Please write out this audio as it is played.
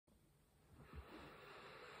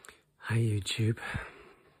Hi YouTube.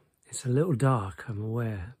 It's a little dark, I'm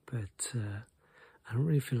aware, but I don't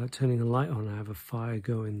really feel like turning a light on. I have a fire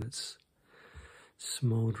going that's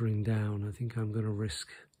smouldering down. I think I'm going to risk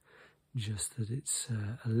just that it's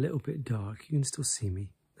a little bit dark. You can still see me.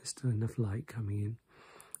 There's still enough light coming in.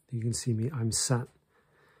 You can see me. I'm sat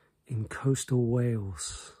in coastal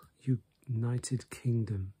Wales, United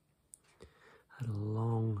Kingdom. Had a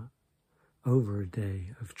long, over a day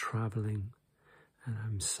of travelling. And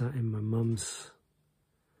I'm sat in my mum's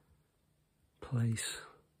place,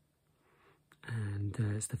 and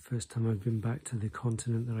it's the first time I've been back to the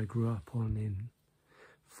continent that I grew up on in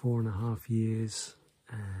 4.5 years,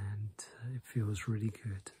 and it feels really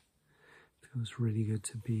good. It feels really good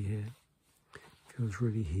to be here. It feels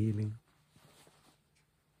really healing.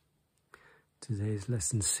 Today is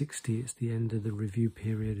lesson 60. It's the end of the review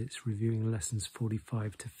period. It's reviewing lessons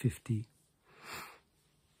 45 to 50.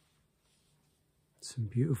 Some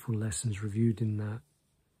beautiful lessons reviewed in that.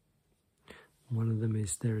 One of them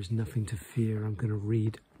is there is nothing to fear. I'm going to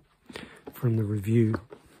read from the review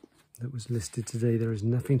that was listed today. There is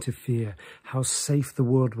nothing to fear. How safe the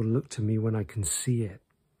world will look to me when I can see it.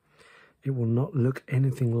 It will not look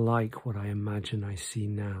anything like what I imagine I see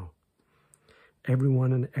now.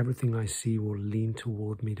 Everyone and everything I see will lean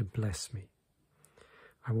toward me to bless me.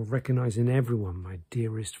 I will recognize in everyone my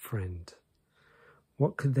dearest friend.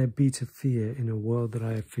 What could there be to fear in a world that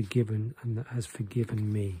I have forgiven and that has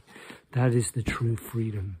forgiven me? That is the true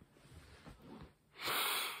freedom.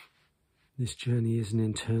 This journey is an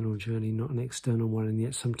internal journey, not an external one, and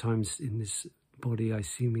yet sometimes in this body I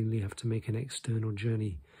seemingly have to make an external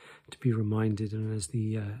journey to be reminded. And as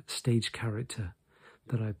the stage character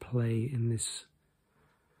that I play in this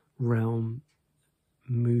realm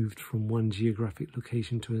moved from one geographic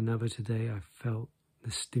location to another today, I felt the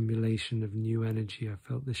stimulation of new energy. I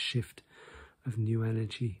felt the shift of new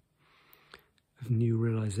energy, of new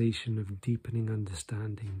realization, of deepening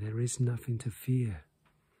understanding. There is nothing to fear.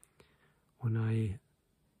 When I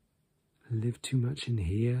live too much in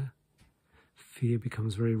here, fear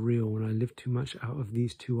becomes very real. When I live too much out of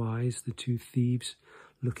these two eyes, the two thieves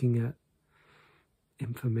looking at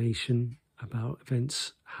information about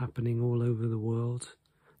events happening all over the world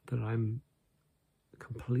that I'm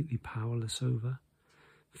completely powerless over,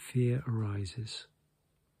 fear arises.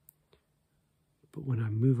 But when I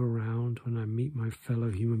move around, when I meet my fellow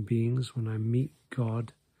human beings, when I meet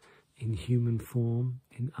God in human form,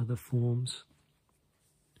 in other forms,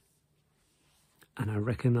 and I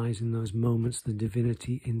recognize in those moments the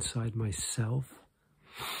divinity inside myself,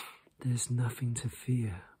 there's nothing to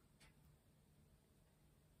fear.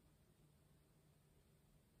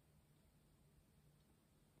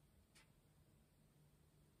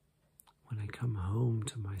 When I come home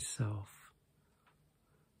to myself,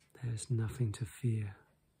 there's nothing to fear.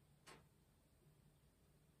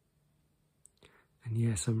 And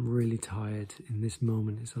yes, I'm really tired in this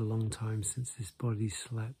moment. It's a long time since this body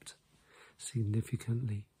slept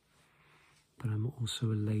significantly, but I'm also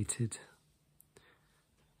elated.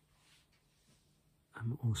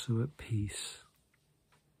 I'm also at peace.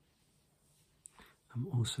 I'm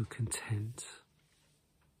also content.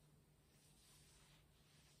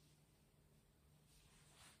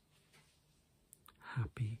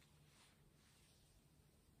 Happy.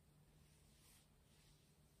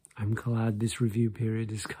 I'm glad this review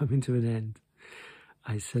period is coming to an end.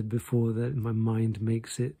 I said before that my mind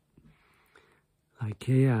makes it like,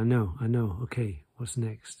 yeah, I know, okay, what's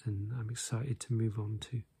next? And I'm excited to move on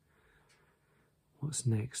to what's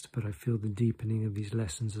next, but I feel the deepening of these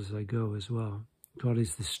lessons as I go as well. God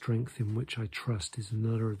is the strength in which I trust is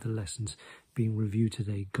another of the lessons being reviewed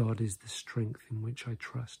today. God is the strength in which I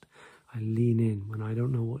trust. I lean in when I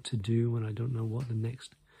don't know what to do, when I don't know what the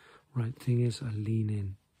next right thing is. I lean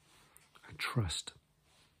in. I trust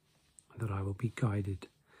that I will be guided.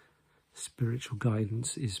 Spiritual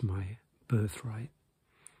guidance is my birthright.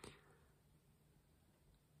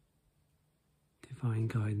 Divine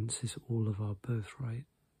guidance is all of our birthright.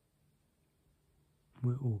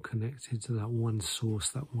 We're all connected to that one source,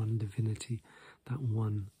 that one divinity, that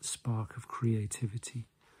one spark of creativity.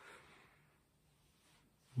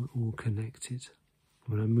 We're all connected.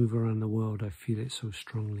 When I move around the world, I feel it so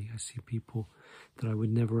strongly. I see people that I would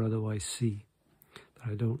never otherwise see, that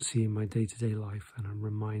I don't see in my day-to-day life, and I'm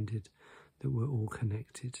reminded that we're all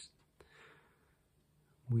connected.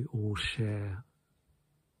 We all share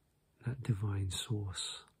that divine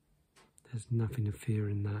source. There's nothing to fear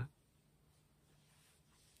in that.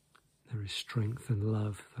 There is strength and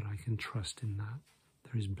love that I can trust in that.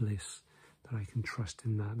 There is bliss that I can trust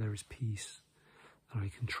in that. There is peace that I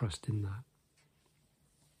can trust in that.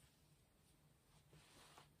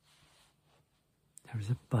 There is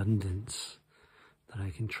abundance, that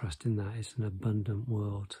I can trust in that. It's an abundant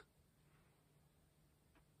world.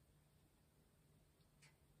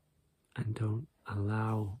 And don't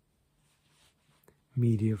allow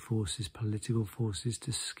media forces, political forces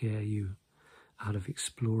to scare you out of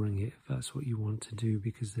exploring it if that's what you want to do,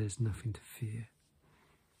 because there's nothing to fear.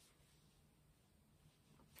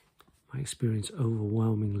 My experience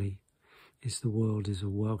overwhelmingly is the world is a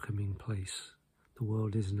welcoming place. The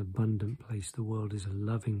world is an abundant place. The world is a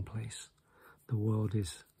loving place. The world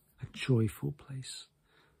is a joyful place.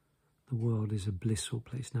 The world is a blissful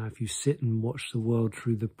place. Now, if you sit and watch the world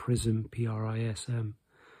through the prism, P-R-I-S-M,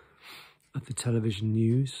 of the television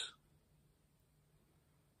news,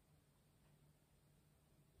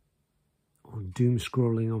 or doom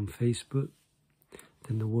scrolling on Facebook,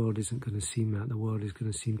 then the world isn't going to seem that. The world is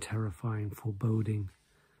going to seem terrifying, foreboding,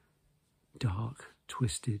 dark,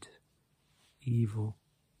 twisted, evil.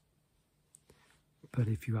 But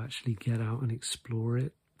if you actually get out and explore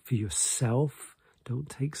it for yourself, don't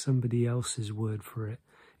take somebody else's word for it,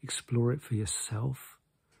 explore it for yourself.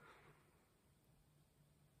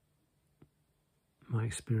 My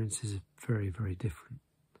experience is very, very different.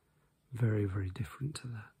 Very, very different to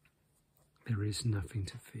that. There is nothing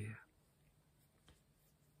to fear.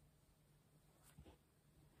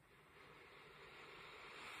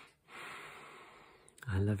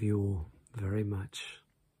 I love you all very much.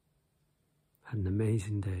 Had an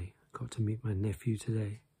amazing day. Got to meet my nephew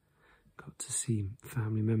today. Got to see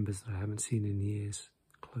family members that I haven't seen in years.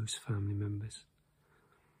 Close family members.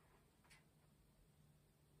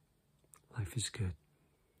 Life is good.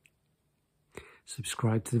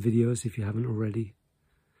 Subscribe to the videos if you haven't already.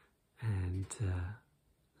 And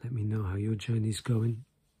let me know how your journey's going.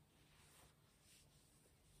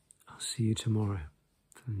 I'll see you tomorrow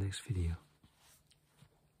for the next video.